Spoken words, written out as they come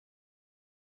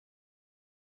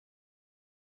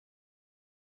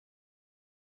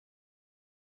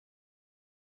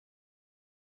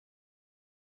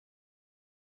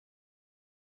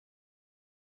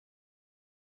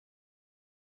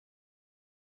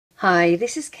Hi,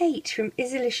 this is Kate from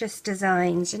Izzalicious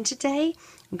Designs, and today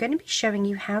I'm going to be showing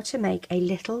you how to make a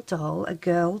little doll, a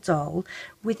girl doll,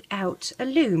 without a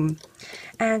loom.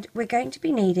 And we're going to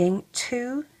be needing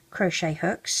 2 crochet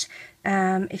hooks.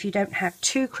 If you don't have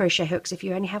 2 crochet hooks, if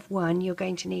you only have one, you're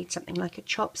going to need something like a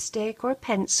chopstick or a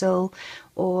pencil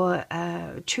or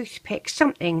a toothpick,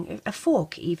 something, a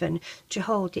fork even, to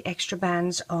hold the extra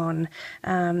bands on.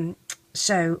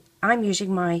 So I'm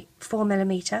using my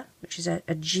 4mm, which is a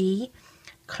G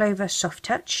Clover Soft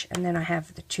Touch, and then I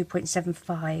have the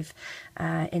 2.75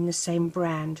 in the same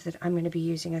brand that I'm going to be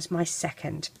using as my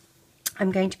second.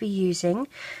 I'm going to be using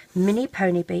mini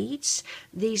pony beads.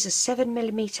 These are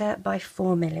 7mm by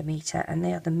 4mm, and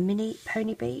they are the mini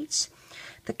pony beads.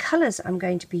 The colours I'm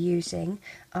going to be using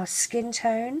are skin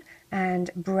tone and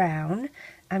brown.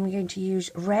 I'm going to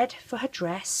use red for her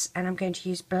dress, and I'm going to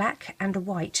use black and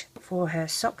white for her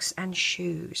socks and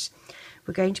shoes.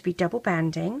 We're going to be double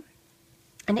banding,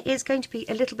 and it is going to be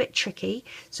a little bit tricky,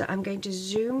 so I'm going to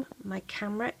zoom my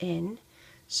camera in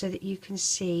so that you can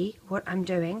see what I'm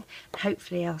doing.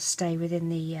 Hopefully I'll stay within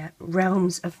the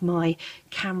realms of my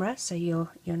camera, so you're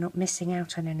not missing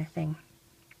out on anything.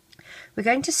 We're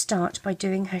going to start by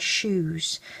doing her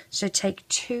shoes. So take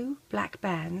 2 black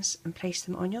bands and place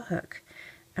them on your hook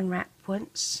and wrap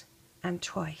once and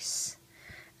twice.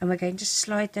 And we're going to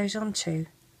slide those onto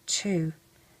 2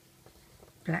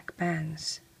 black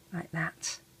bands like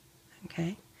that.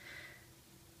 Okay.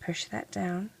 Push that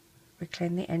down,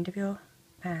 reclaim the end of your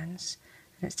bands,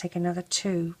 and let's take another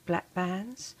 2 black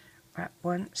bands, wrap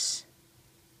once,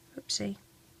 oopsie,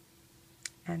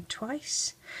 and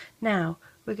twice. Now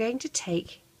we're going to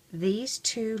take these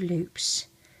 2 loops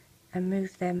and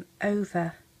move them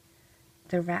over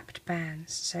the wrapped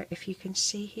bands. So if you can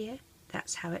see here,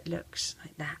 that's how it looks,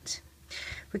 like that.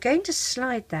 We're going to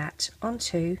slide that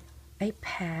onto a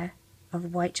pair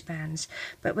of white bands,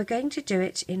 but we're going to do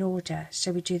it in order.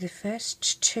 So we do the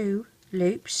first 2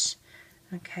 loops,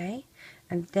 okay,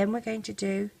 and then we're going to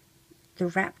do the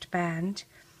wrapped band,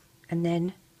 and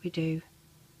then we do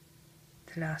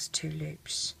the last 2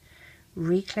 loops.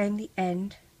 Reclaim the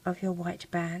end of your white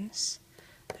bands.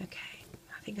 Okay,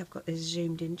 I think I've got this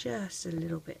zoomed in just a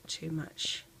little bit too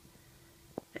much.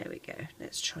 There we go,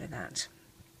 let's try that.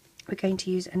 We're going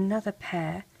to use another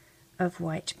pair of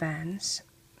white bands.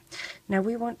 Now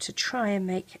we want to try and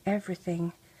make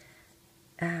everything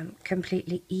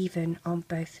completely even on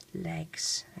both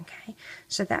legs. Okay,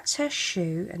 so that's her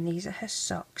shoe and these are her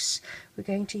socks. We're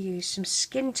going to use some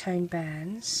skin tone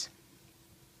bands,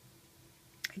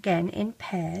 again in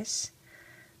pairs.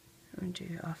 We'll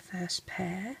do our first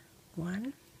pair,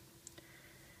 1,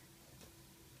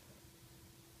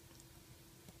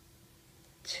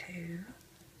 2,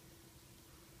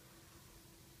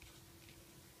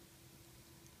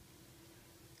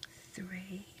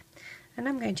 3, and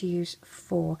I'm going to use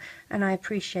 4, and I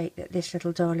appreciate that this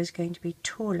little doll is going to be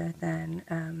taller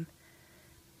than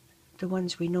the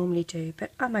ones we normally do,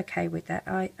 but I'm okay with that.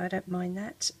 I don't mind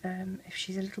that if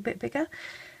she's a little bit bigger.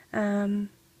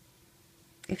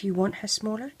 If you want her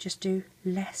smaller, just do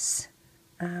less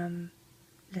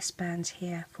bands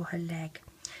here for her leg.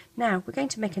 Now we're going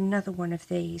to make another one of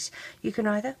these. You can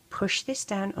either push this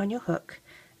down on your hook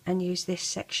and use this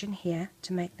section here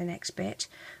to make the next bit,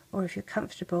 or if you're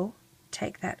comfortable,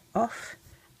 take that off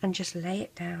and just lay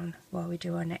it down while we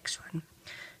do our next one.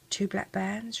 2 black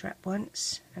bands, wrap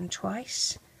once and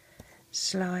twice,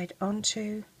 slide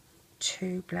onto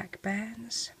 2 black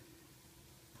bands,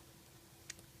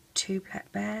 2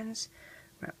 black bands,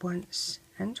 wrap once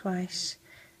and twice,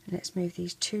 and let's move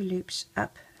these 2 loops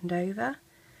up and over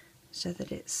so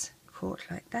that it's caught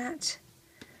like that,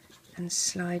 and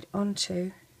slide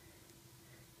onto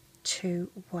 2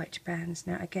 white bands.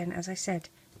 Now again, as I said,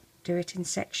 do it in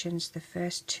sections. The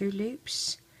first 2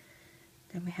 loops,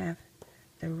 then we have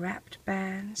the wrapped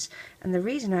bands, and the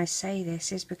reason I say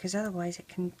this is because otherwise it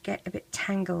can get a bit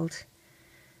tangled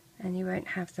and you won't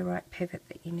have the right pivot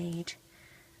that you need.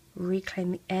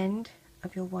 Reclaim the end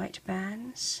of your white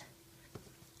bands,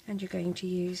 and you're going to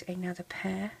use another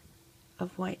pair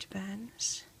of white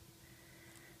bands.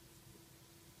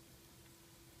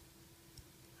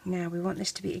 Now we want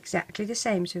this to be exactly the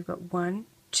same, so we've got 1,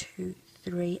 2,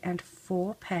 3 and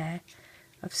 4 pair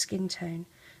of skin tone.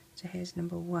 So here's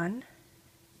number 1,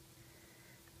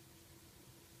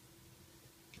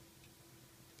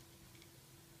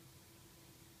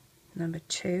 number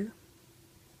 2,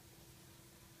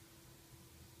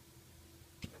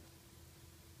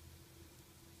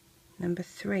 number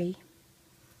 3,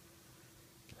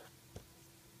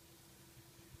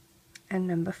 and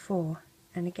number 4.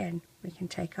 And again, we can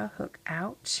take our hook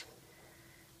out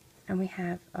and we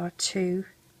have our two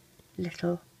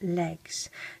little legs.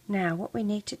 Now what we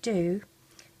need to do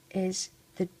is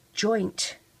the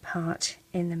joint part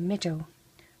in the middle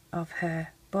of her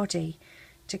body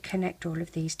to connect all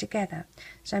of these together.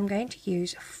 So I'm going to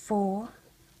use 4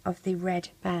 of the red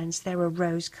bands. They're a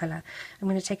rose colour. I'm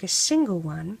going to take a single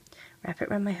one, wrap it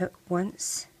around my hook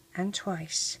once and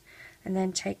twice, and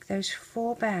then take those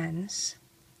 4 bands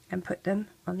and put them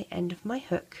on the end of my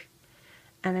hook,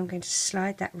 and I'm going to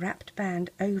slide that wrapped band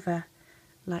over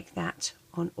like that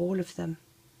on all of them.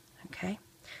 Okay,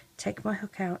 take my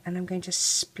hook out and I'm going to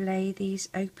splay these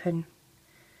open.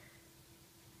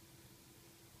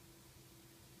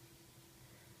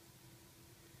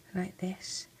 Like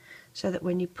this, so that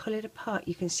when you pull it apart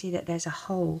you can see that there's a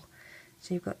hole.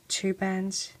 So you've got 2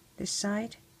 bands this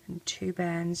side and 2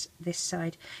 bands this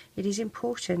side. It is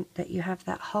important that you have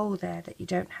that hole there, that you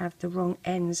don't have the wrong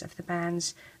ends of the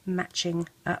bands matching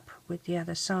up with the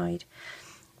other side.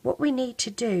 What we need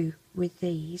to do with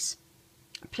these,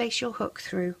 place your hook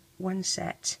through one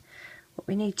set. What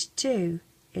we need to do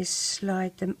is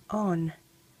slide them on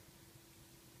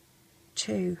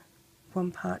to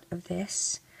one part of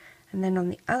this, and then on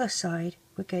the other side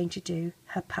we're going to do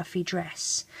her puffy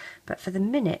dress. But for the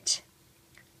minute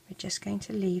we're just going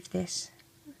to leave this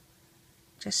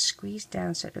just squeezed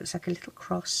down so it looks like a little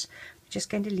cross. We're just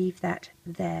going to leave that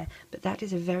there, but that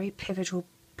is a very pivotal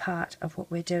part of what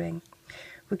we're doing.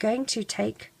 We're going to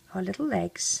take our little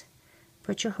legs,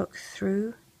 put your hook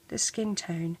through the skin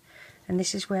tone, and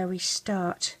this is where we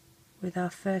start with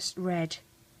our first red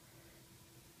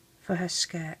for her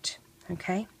skirt.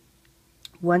 Okay,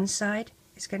 one side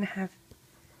is going to have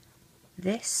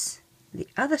this, the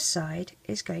other side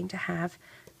is going to have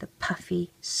the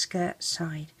puffy skirt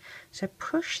side. So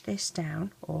push this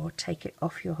down or take it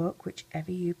off your hook,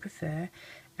 whichever you prefer,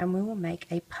 and we will make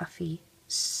a puffy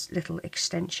little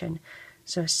extension.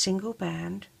 So a single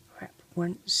band, wrap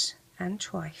once and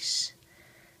twice,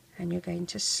 and you're going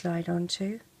to slide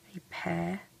onto a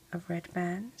pair of red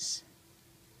bands,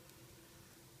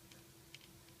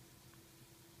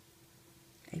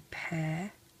 a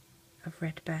pair of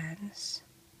red bands,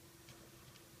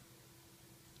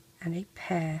 and a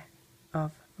pair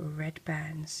of red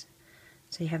bands.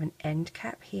 So you have an end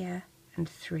cap here and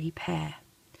 3 pair.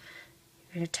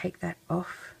 You're going to take that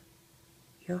off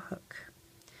your hook,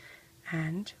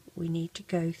 and we need to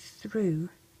go through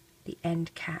the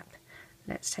end cap.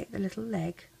 Let's take the little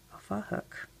leg off our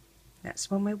hook. That's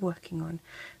the one we're working on.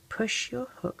 Push your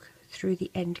hook through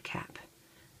the end cap.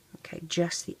 Okay,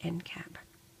 just the end cap.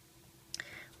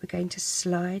 We're going to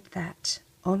slide that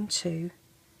onto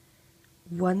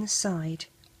one side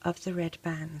of the red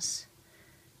bands,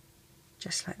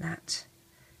 just like that,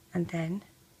 and then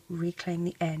reclaim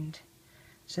the end.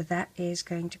 So that is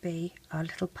going to be our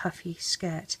little puffy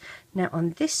skirt. Now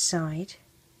on this side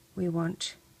we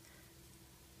want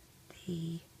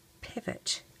the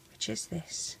pivot, which is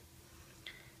this,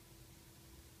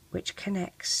 which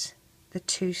connects the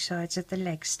 2 sides of the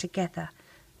legs together.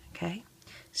 Okay,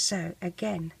 so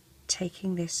again,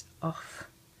 taking this off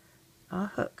our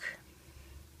hook,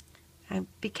 and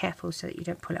be careful so that you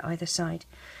don't pull it either side.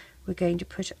 We're going to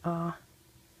put our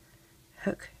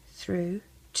hook through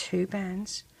 2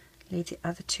 bands, leave the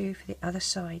other 2 for the other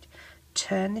side,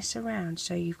 turn this around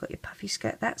so you've got your puffy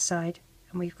skirt that side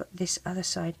and we've got this other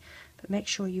side, but make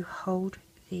sure you hold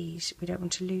these, we don't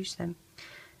want to lose them.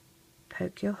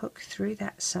 Poke your hook through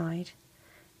that side,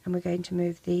 and we're going to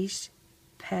move these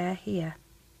pair here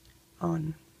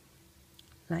on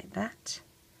like that,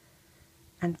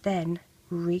 and then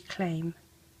reclaim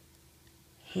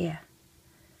here.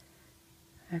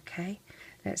 Okay,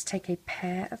 let's take a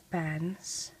pair of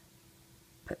bands,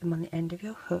 put them on the end of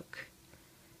your hook,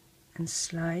 and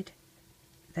slide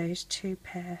those 2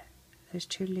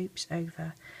 loops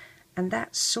over, and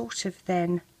that sort of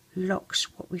then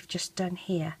locks what we've just done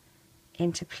here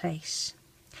into place.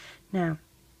 Now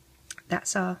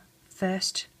that's our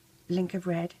first link of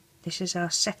red, this is our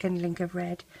second link of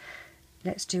red.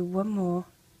 Let's do one more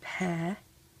pair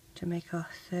to make our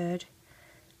third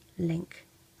link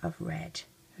of red.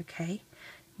 Okay,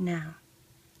 now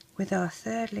with our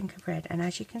third link of red, and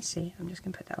as you can see, I'm just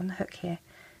going to put that on the hook here,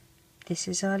 this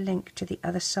is our link to the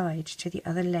other side, to the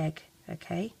other leg.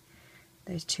 Okay,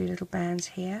 those 2 little bands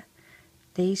here,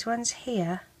 these ones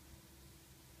here,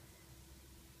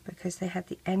 because they had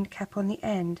the end cap on the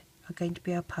end, are going to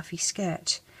be our puffy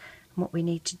skirt, and what we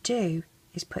need to do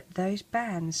is put those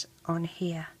bands on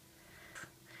here.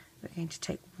 We're going to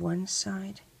take one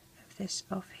side of this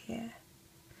off here,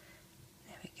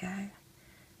 there we go,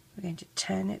 we're going to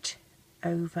turn it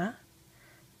over,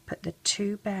 put the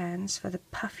 2 bands for the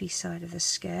puffy side of the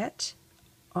skirt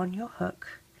on your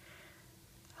hook,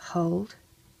 hold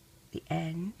the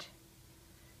end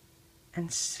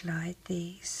and slide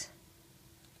these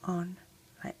on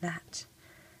like that,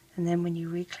 and then when you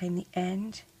reclaim the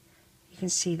end you can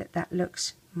see that that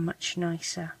looks much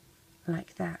nicer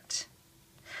like that.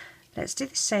 Let's do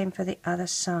the same for the other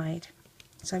side.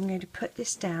 So I'm going to put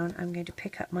this down, I'm going to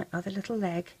pick up my other little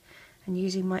leg, and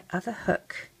using my other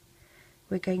hook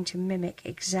we're going to mimic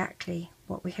exactly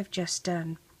what we have just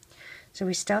done. So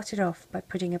we started off by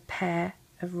putting a pair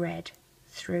of red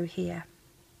through here.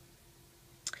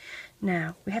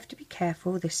 Now we have to be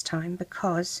careful this time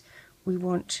because we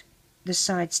want the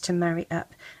sides to marry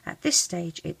up. At this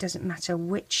stage it doesn't matter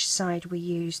which side we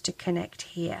use to connect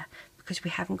here because we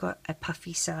haven't got a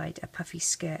puffy side, a puffy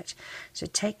skirt. So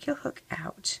take your hook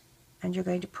out and you're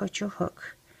going to put your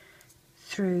hook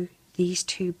through these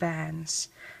 2 bands.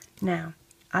 Now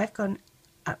I've gone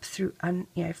up through,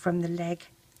 from the leg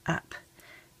up.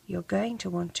 You're going to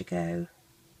want to go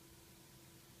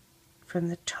from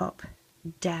the top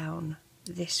down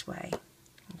this way.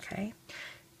 Okay,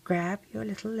 grab your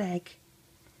little leg,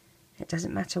 it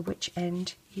doesn't matter which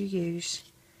end you use,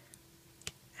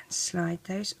 and slide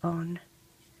those on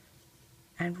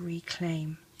and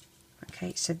reclaim.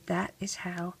 Okay, so that is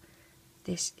how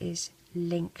this is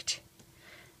linked.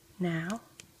 Now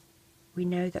we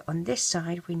know that on this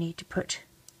side we need to put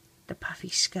the puffy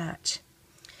skirt.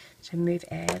 So move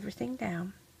everything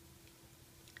down,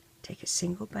 take a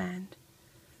single band,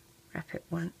 wrap it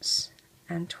once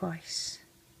and twice,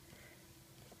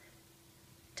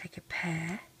 take a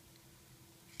pair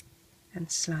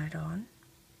and slide on,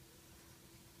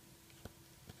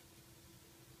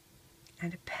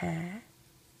 and a pair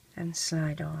and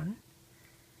slide on,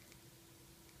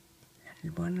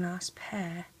 and one last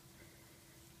pair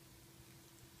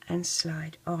and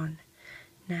slide on.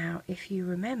 Now if you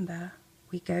remember,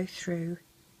 we go through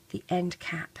the end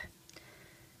cap,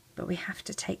 but we have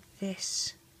to take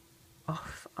this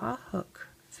off our hook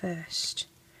first.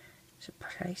 So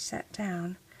place that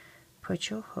down, put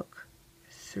your hook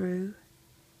through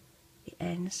the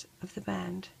ends of the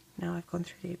band. Now I've gone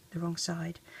through the wrong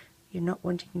side. You're not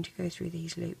wanting to go through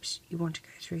these loops, you want to go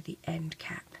through the end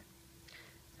cap.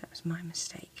 That was my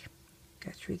mistake.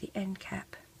 Go through the end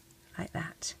cap like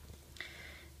that.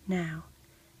 Now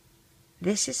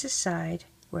this is the side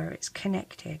where it's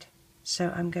connected,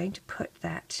 so I'm going to put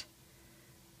that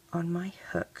on my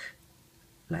hook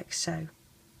like so,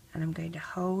 and I'm going to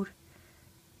hold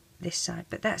this side,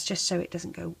 but that's just so it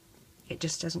doesn't go, it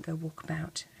just doesn't go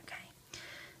walkabout. Okay,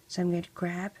 so I'm going to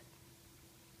grab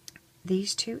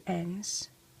these 2 ends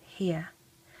here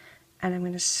and I'm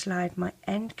going to slide my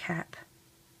end cap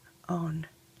on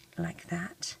like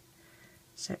that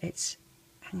so it's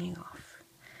hanging off.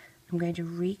 I'm going to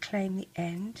reclaim the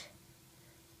end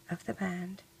of the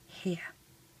band here.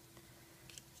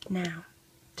 Now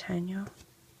turn your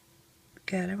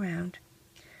girl around.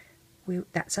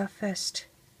 That's our first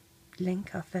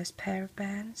link, our first pair of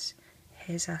bands.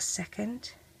 Here's our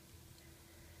second,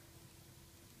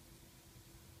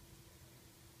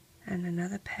 and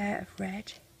another pair of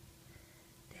red.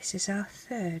 This is our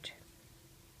third.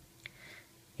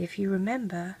 If you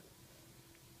remember,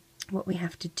 what we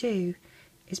have to do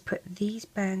is put these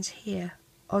bands here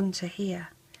onto here.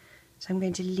 So I'm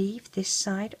going to leave this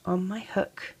side on my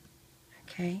hook.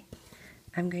 Okay,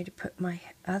 I'm going to put my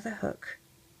other hook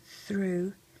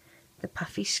through the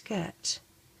puffy skirt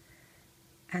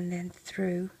and then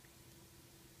through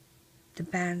the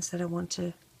bands that I want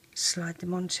to slide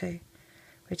them onto,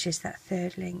 which is that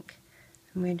third link.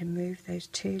 I'm going to move those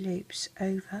 2 loops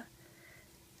over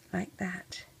like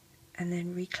that and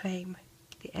then reclaim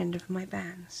the end of my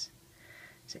bands.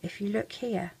 So if you look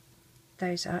here,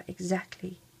 those are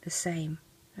exactly the same.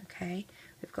 Okay,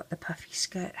 we've got the puffy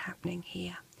skirt happening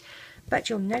here, but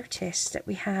you'll notice that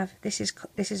we have, this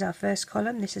is our first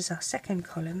column, this is our second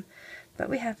column, but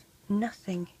we have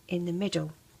nothing in the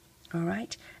middle. All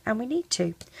right, and we need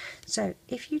to. So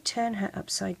if you turn her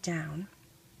upside down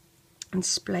and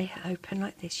splay her open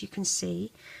like this, you can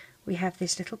see we have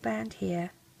this little band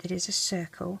here that is a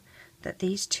circle that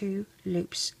these 2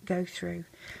 loops go through.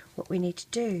 What we need to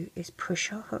do is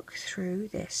push our hook through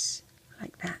this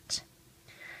like that.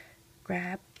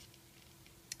 Grab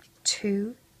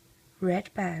 2 red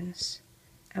bands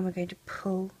and we're going to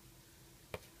pull,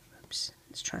 oops,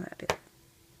 let's try that a bit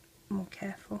more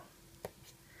careful.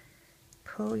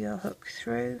 Pull your hook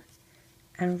through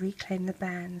and reclaim the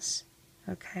bands,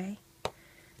 okay,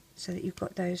 so that you've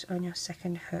got those on your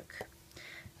second hook.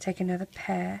 Take another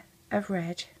pair of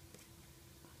red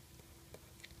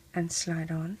and slide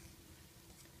on,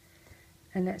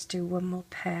 And let's do one more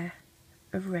pair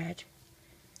of red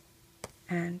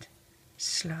and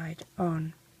slide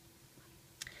on.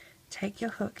 Take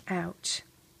your hook out.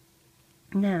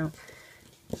 Now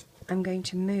I'm going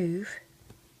to move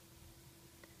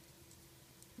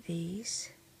these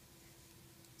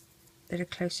that are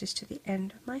closest to the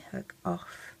end of my hook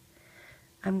off.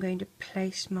 I'm going to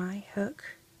place my hook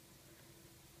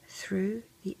through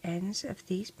the ends of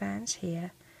these bands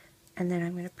here, and then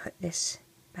I'm going to put this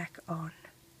back on.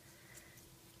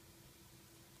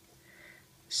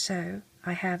 So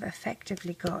I have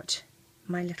effectively got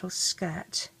my little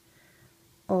skirt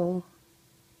all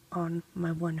on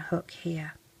my one hook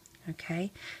here.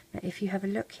 Okay, now if you have a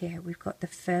look here, we've got the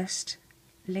first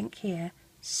link here,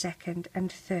 second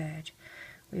and third.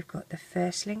 We've got the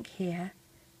first link here,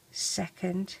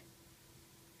 second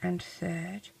and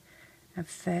third, and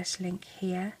first link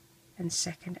here and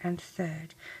second and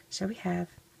third. So we have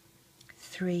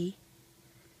 3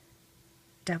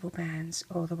 double bands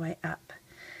all the way up.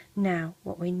 Now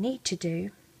what we need to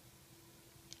do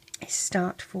is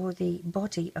start for the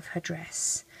body of her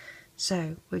dress.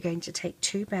 So we're going to take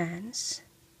 2 bands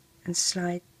and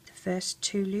slide the first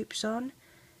 2 loops on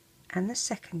and the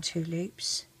second 2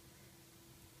 loops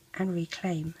and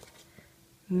reclaim.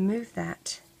 Move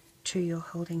that to your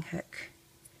holding hook.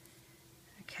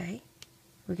 Okay,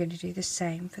 we're going to do the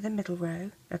same for the middle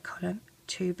row, a column,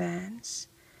 2 bands,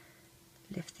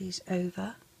 lift these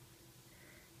over,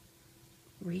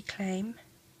 reclaim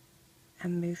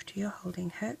and move to your holding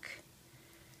hook,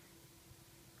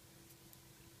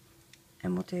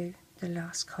 and we'll do the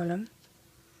last column.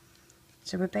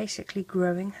 So we're basically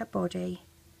growing her body,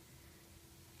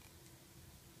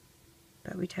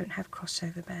 but we don't have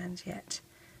crossover bands yet.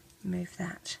 Move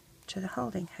that to the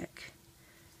holding hook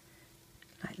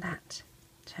like that,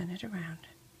 turn it around.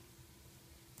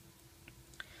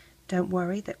 Don't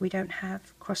worry that we don't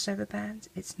have crossover bands,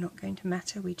 it's not going to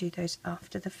matter, we do those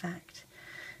after the fact.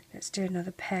 Let's do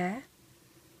another pair.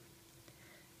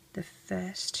 The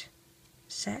first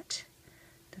set,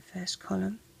 the first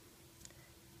column,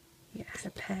 you add a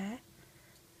pair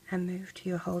and move to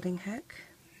your holding hook.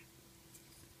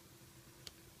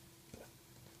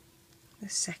 The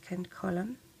second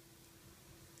column,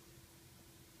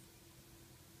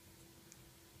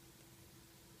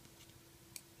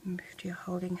 move to your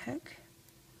holding hook,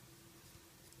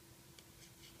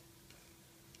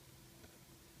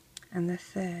 and the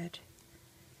third,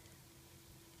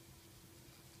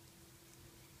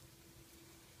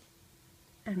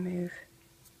 and move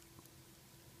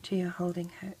to your holding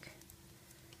hook.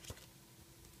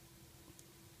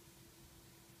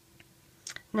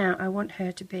 Now I want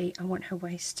her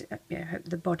waist,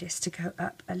 the bodice to go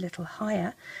up a little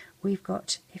higher. We've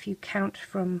got, if you count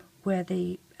from where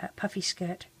the puffy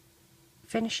skirt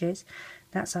finishes,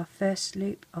 that's our first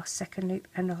loop, our second loop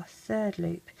and our third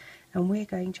loop, and we're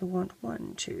going to want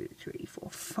 1, 2, 3, 4,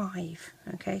 5.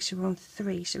 Okay, so we're on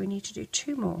 3, so we need to do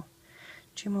 2 more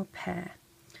pair.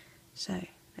 So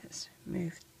let's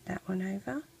move that one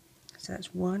over, so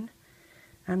that's 1.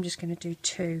 I'm just going to do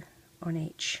 2 on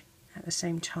each at the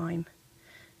same time,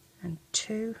 and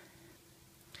 2,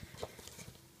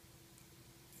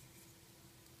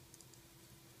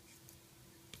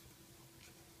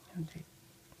 and do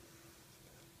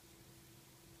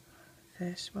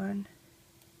first one,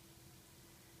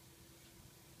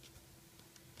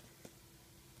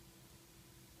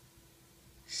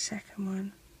 second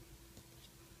one,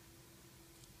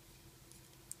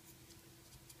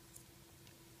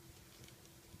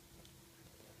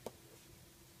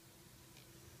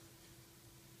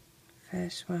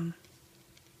 first one,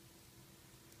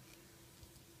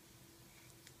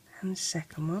 and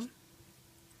second one,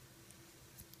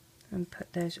 and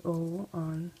put those all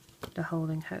on the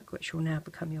holding hook, which will now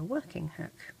become your working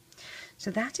hook.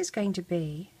 So that is going to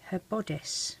be her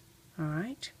bodice.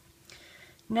 Alright,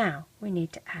 now we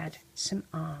need to add some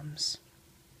arms.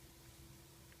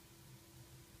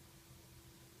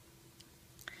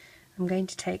 I'm going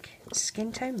to take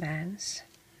skin tone bands,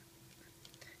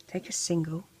 take a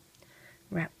single,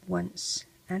 wrap once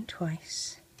and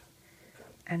twice,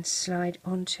 and slide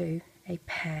onto a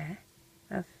pair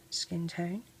of skin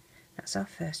tone. That's our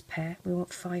first pair. We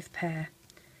want 5 pair.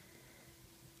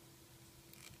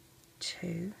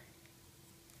 2,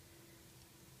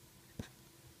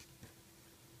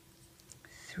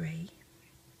 3,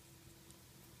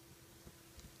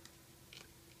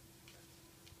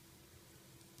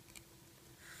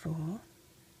 4,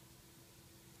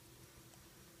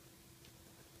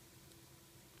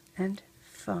 and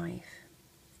 5.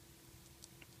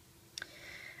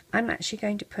 I'm actually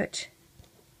going to put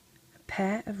a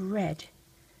pair of red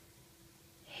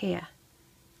here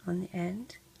on the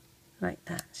end like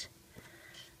that.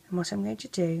 And what I'm going to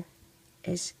do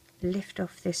is lift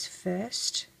off this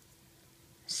first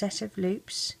set of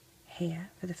loops here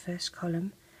for the first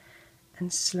column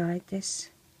and slide this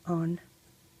on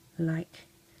like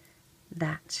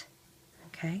that.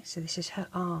 Okay, so this is her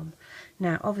arm.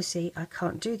 Now obviously I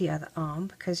can't do the other arm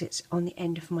because it's on the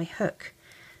end of my hook,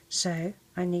 so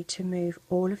I need to move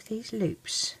all of these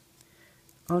loops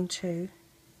onto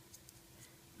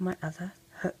my other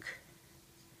hook.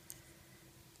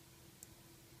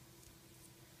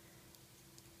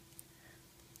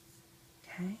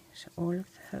 Okay, so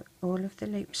all of the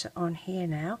loops are on here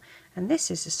now, and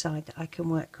this is the side that I can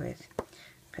work with.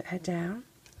 Put her down.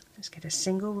 Let's get a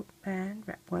single band,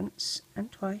 wrap once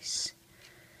and twice,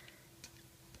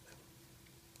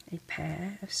 a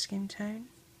pair of skin tone,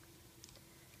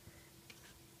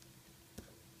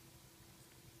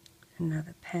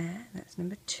 another pair, that's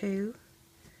number 2,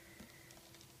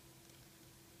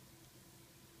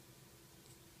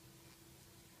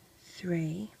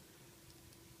 three,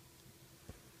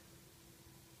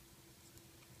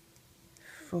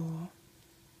 4,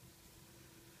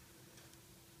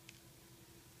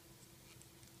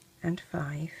 and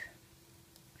 5,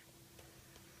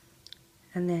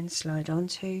 and then slide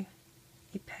onto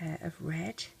a pair of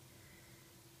red.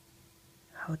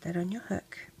 Hold that on your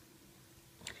hook.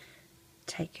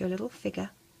 Take your little figure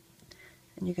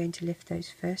and you're going to lift those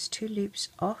first 2 loops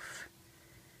off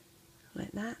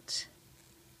like that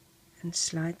and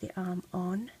slide the arm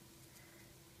on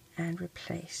and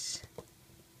replace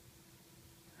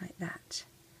like that.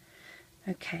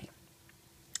 Okay,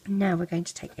 now we're going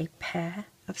to take a pair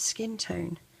of skin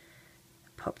tone,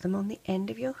 pop them on the end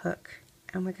of your hook,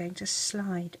 and we're going to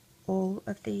slide all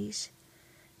of these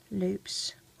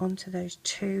loops onto those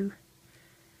 2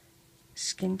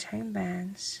 skin tone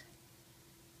bands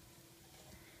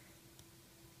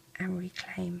and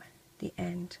reclaim the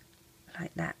end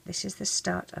like that. This is the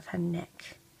start of her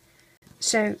neck.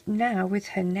 So now with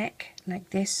her neck like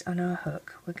this on our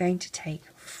hook, we're going to take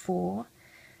 4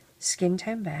 skin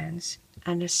tone bands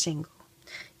and a single.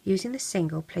 Using the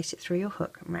single, place it through your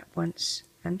hook and wrap once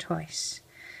and twice,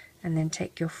 and then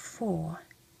take your 4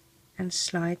 and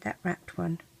slide that wrapped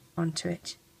one onto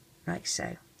it like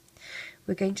so.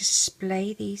 We're going to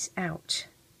splay these out.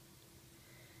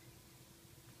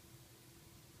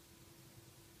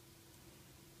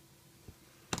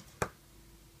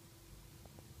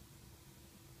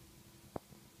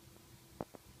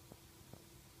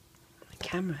 My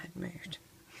camera had moved.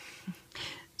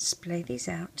 Splay these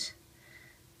out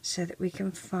so that we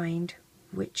can find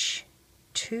which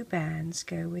 2 bands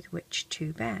go with which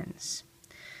 2 bands.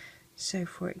 So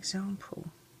for example,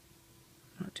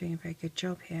 I'm not doing a very good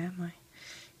job here, am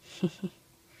I?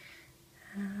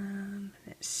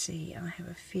 Let's see, I have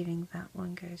a feeling that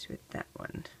one goes with that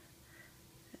one.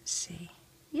 Let's see.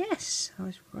 Yes, I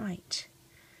was right.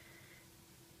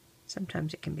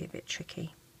 Sometimes it can be a bit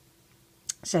tricky.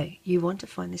 So you want to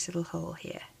find this little hole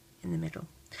here in the middle.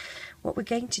 What we're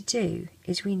going to do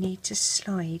is we need to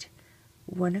slide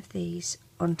one of these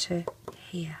onto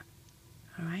here.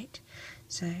 Alright,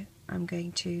 so I'm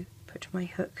going to put my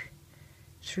hook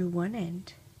through one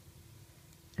end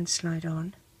and slide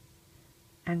on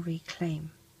and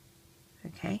reclaim.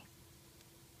 Okay,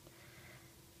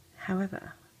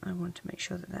 however, I want to make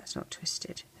sure that that's not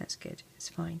twisted. That's good, it's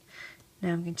fine.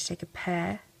 Now I'm going to take a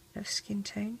pair of skin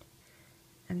tone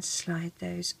and slide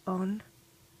those on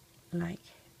like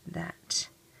that.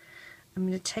 I'm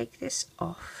going to take this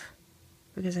off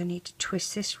because I need to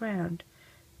twist this round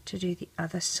to do the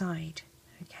other side.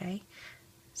 Okay,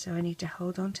 so I need to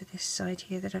hold on to this side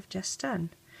here that I've just done.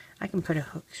 I can put a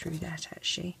hook through that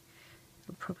actually.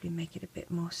 It'll probably make it a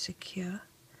bit more secure.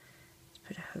 Let's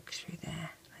put a hook through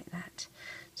there like that.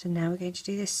 So now we're going to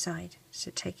do this side.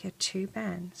 So take your 2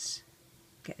 bands,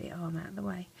 get the arm out of the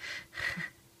way,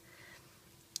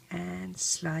 and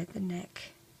slide the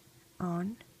neck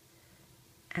on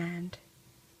and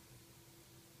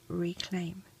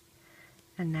reclaim.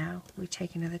 And now we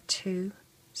take another 2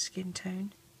 skin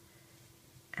tone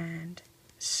and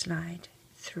slide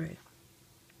through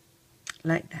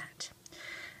like that.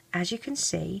 As you can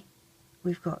see,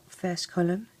 we've got first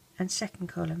column and second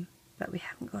column, but we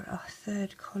haven't got our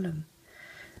third column.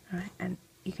 Alright, and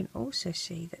you can also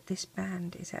see that this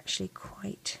band is actually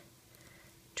quite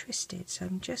twisted, so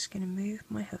I'm just going to move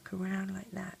my hook around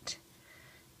like that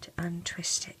to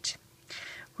untwist it.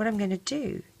 What I'm going to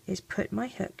do is put my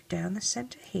hook down the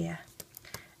center here,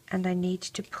 and I need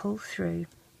to pull through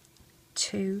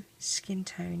 2 skin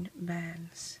tone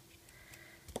bands.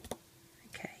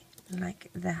 Okay, like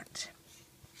that.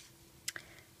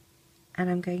 And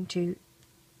I'm going to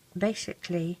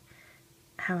basically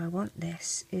how I want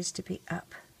this is to be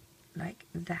up like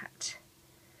that.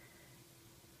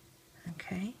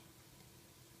 Okay,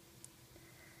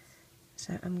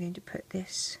 so I'm going to put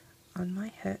this on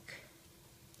my hook,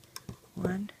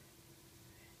 1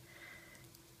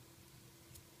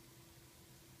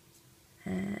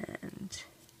 and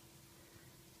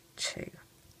 2.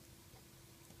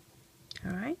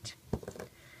 Alright,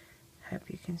 hope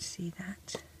you can see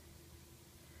that.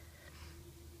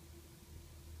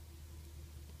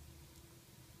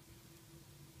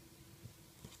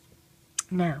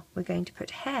 Now we're going to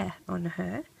put hair on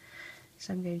her,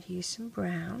 so I'm going to use some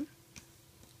brown,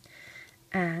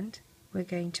 and we're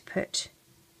going to put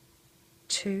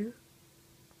 2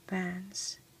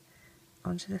 bands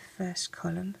onto the first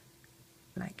column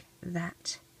like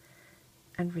that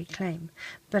and reclaim.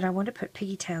 But I want to put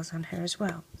pigtails on her as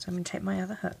well, so I'm going to take my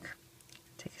other hook,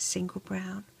 take a single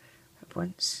brown, wrap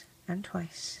once and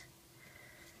twice,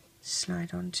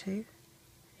 slide onto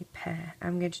a pair.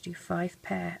 I'm going to do 5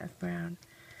 pair of brown.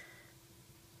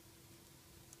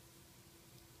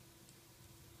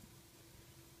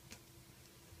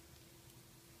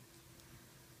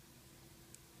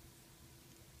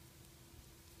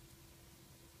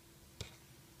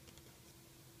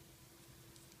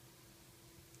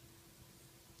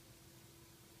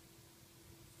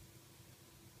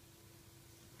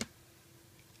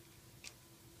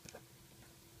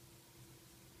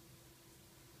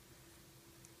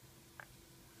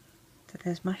 So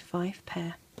there's my 5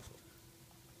 pair.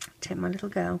 Take my little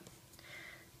girl,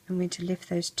 I'm going to lift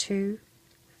those 2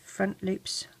 front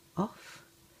loops off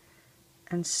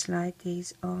and slide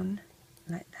these on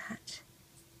like that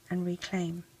and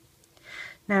reclaim.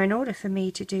 Now in order for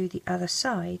me to do the other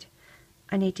side,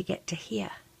 I need to get to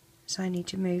here, so I need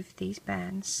to move these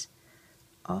bands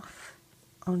off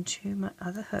onto my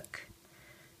other hook.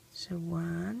 So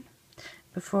 1.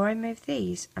 Before I move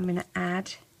these, I'm going to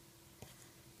add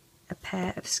a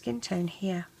pair of skin tone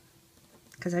here,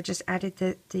 because I just added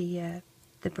the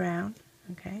brown.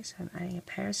 Okay, so I'm adding a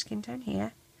pair of skin tone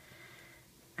here,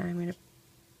 and I'm going to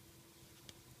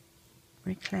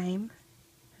reclaim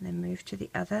and then move to the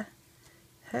other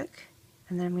hook,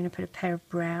 and then I'm going to put a pair of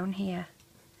brown here,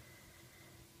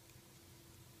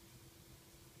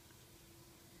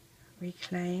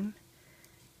 reclaim,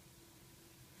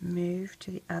 move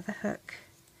to the other hook,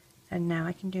 and now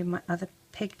I can do my other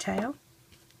pigtail.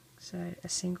 So a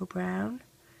single brown,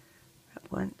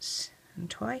 wrap once and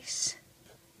twice,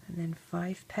 and then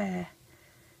 5 pair.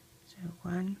 So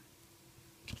 1,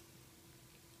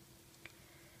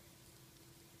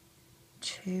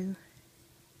 2,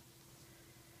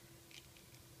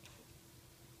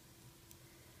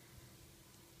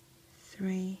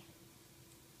 3,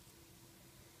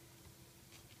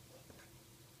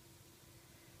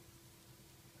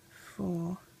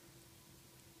 4,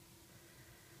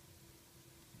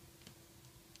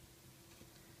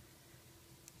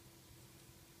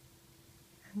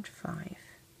 5.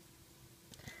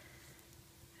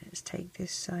 Let's take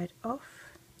this side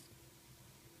off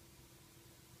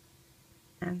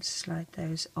and slide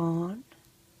those on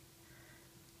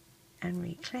and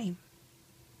reclaim.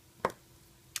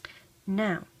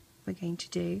 Now we're going to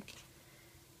do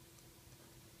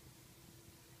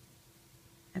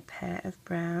a pair of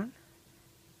brown,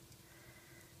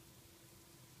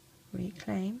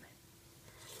 reclaim,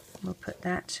 we'll put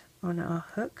that on our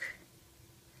hook,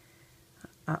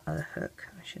 our other hook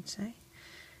I should say,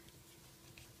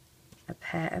 a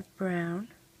pair of brown,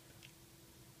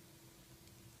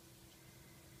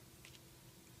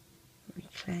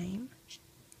 reclaim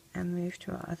and move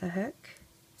to our other hook,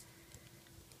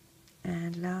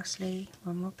 and lastly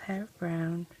 1 more pair of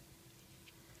brown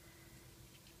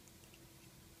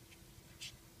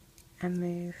and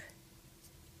move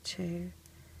to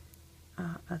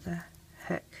our other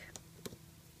hook.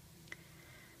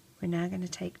 We're now going to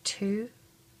take 2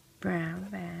 brown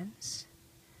bands,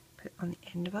 put on the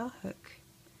end of our hook,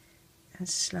 and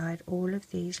slide all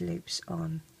of these loops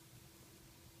on.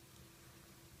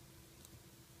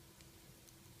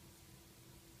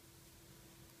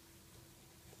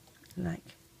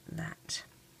 Like that.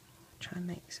 Try and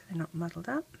make so they're not muddled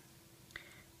up.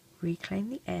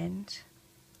 Reclaim the end,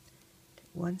 take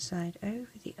one side over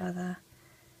the other,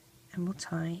 and we'll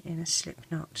tie in a slip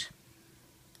knot.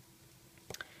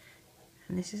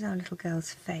 And this is our little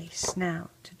girl's face. Now,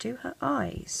 to do her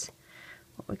eyes,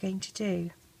 what we're going to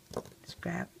do is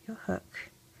grab your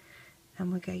hook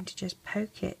and we're going to just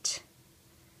poke it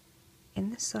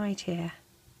in the side here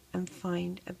and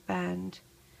find a band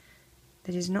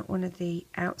that is not one of the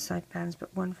outside bands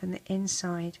but one from the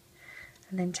inside,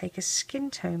 and then take a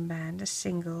skin tone band, a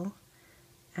single,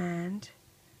 and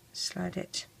slide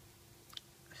it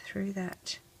through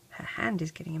that. Her hand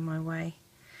is getting in my way.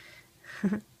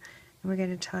 And we're going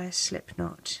to tie a slip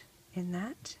knot in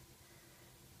that.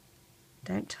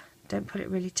 Don't put it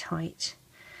really tight.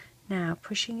 Now,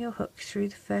 pushing your hook through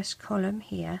the first column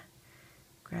here,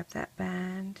 grab that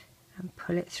band and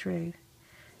pull it through,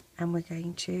 and we're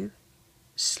going to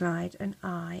slide an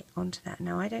eye onto that.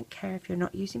 Now, I don't care if you're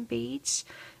not using beads,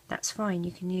 that's fine.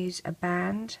 You can use a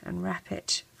band and wrap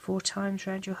it 4 times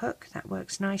around your hook. That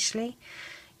works nicely.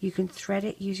 You can thread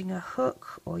it using a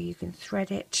hook, or you can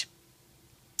thread it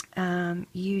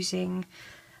using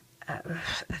a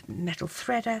metal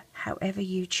threader, however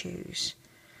you choose.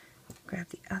 Grab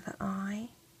the other eye,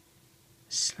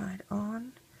 slide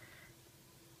on,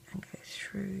 and go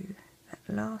through that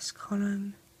last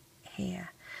column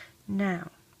here.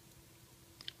 Now,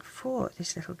 for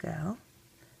this little girl,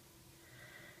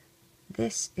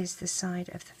 this is the side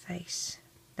of the face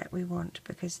that we want,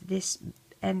 because this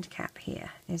end cap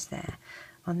here is there.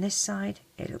 On this side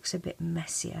it looks a bit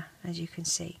messier, as you can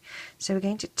see. So we're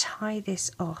going to tie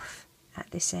this off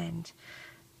at this end.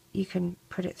 You can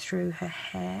put it through her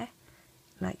hair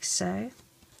like so,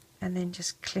 and then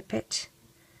just clip it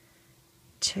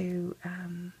to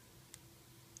an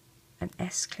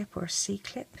S clip or a C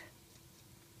clip.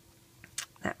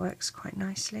 That works quite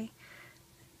nicely.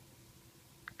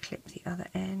 Clip the other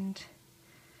end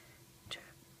to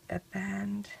a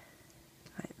band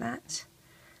like that,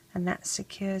 and that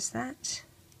secures that.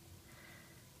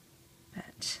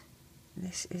 But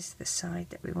this is the side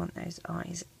that we want those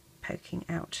eyes poking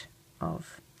out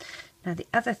of. Now, the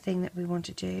other thing that we want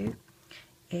to do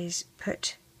is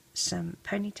put some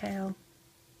ponytail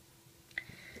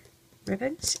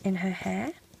ribbons in her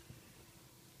hair.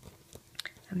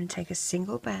 I'm going to take a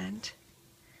single band,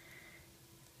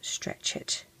 stretch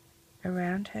it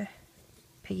around her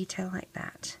piggy tail like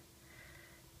that.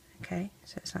 Okay,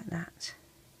 so it's like that.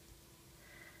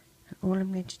 And all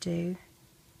I'm going to do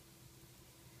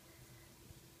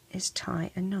is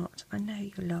tie a knot. I know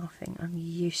you're laughing, I'm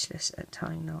useless at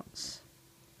tying knots.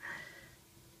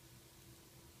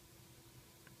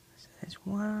 So there's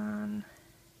one.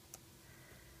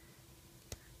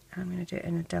 I'm going to do it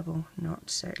in a double knot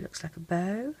so it looks like a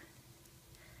bow,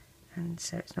 and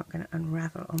so it's not going to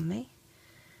unravel on me.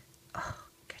 Oh,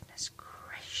 goodness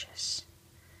gracious.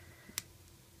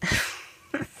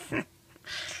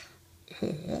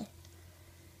 Here.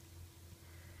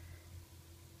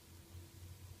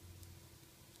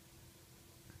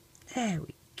 There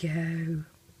we go.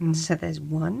 So there's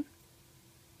one.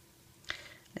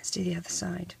 Let's do the other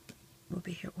side. We'll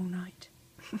be here all night.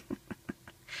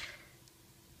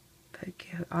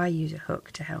 I use a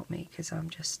hook to help me because I'm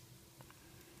just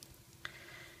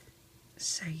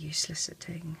so useless at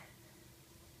doing.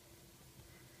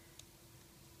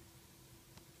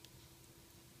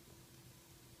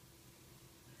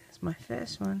 There's my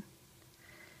first one.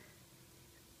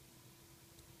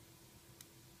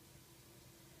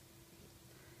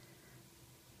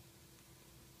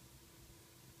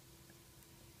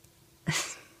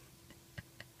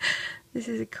 This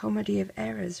is a comedy of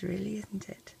errors, really, isn't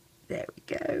it? There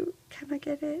we go. Can I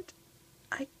get it?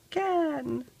 I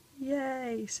can!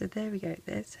 Yay! So there we go.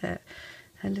 There's her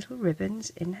little ribbons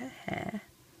in her hair.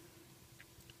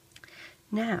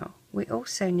 Now, we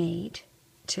also need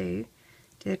to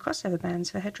do the crossover bands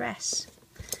for her dress.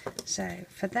 So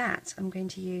for that, I'm going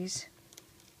to use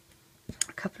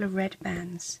a couple of red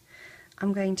bands.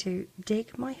 I'm going to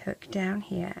dig my hook down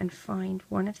here and find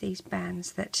one of these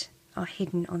bands that are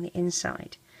hidden on the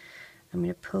inside. I'm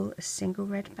going to pull a single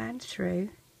red band through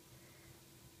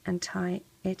and tie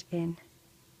it in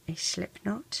a slip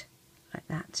knot like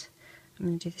that. I'm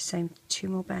going to do the same with 2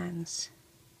 more bands,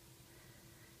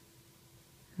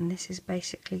 and this is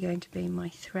basically going to be my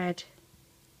thread.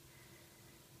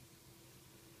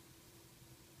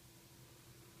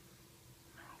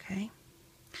 Okay,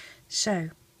 so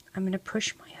I'm going to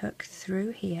push my hook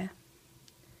through here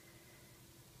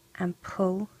and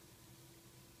pull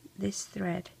this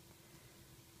thread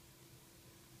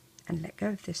and let go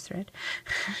of this thread.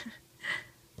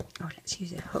 Oh, let's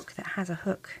use a hook that has a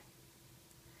hook.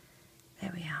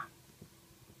 There we are.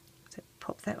 So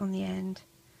pop that on the end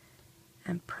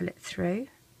and pull it through,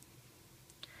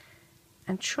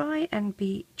 and try and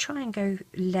go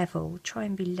level. Try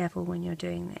and be level when you're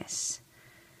doing this.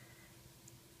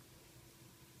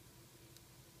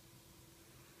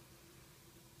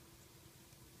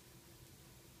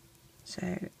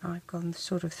 So I've gone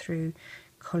sort of through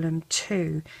column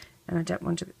 2, and I don't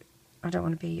want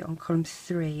to be on column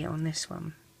 3 on this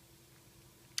one.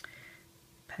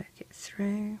 Poke it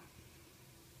through.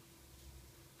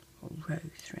 or row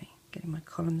 3, getting my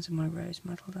columns and my rows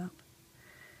muddled up.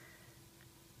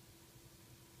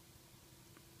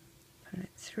 Pull it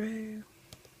through.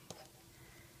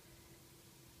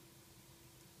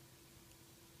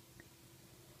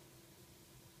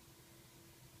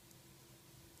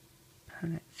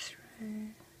 Pull it through.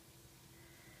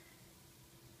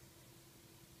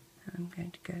 I'm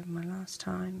going to go, my last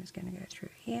time is going to go through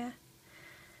here.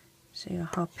 So you're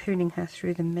harpooning her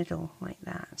through the middle like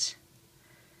that.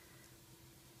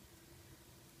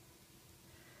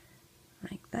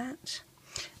 Like that.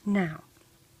 Now,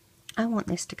 I want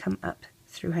this to come up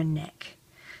through her neck.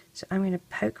 So I'm going to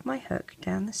poke my hook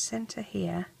down the center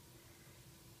here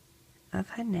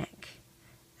of her neck.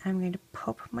 I'm going to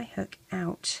pop my hook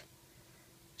out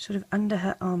sort of under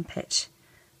her armpit,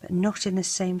 but not in the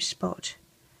same spot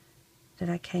that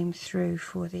I came through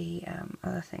for the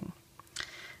other thing.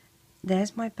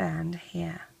 There's my band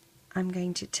here. I'm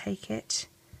going to take it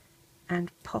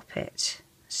and pop it,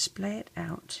 splay it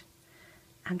out,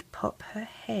 and pop her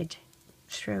head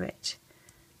through it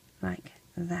like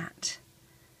that.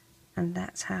 And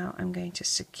that's how I'm going to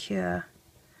secure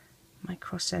my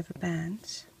crossover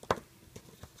bands.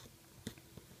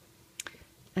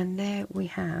 And there we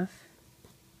have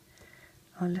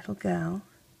our little girl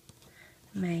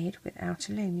made without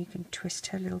a loom. You can twist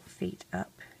her little feet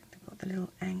up. They've got the little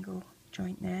angle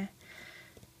joint there.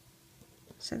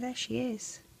 So there she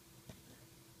is.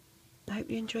 I hope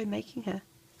you enjoy making her.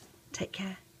 Take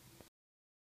care.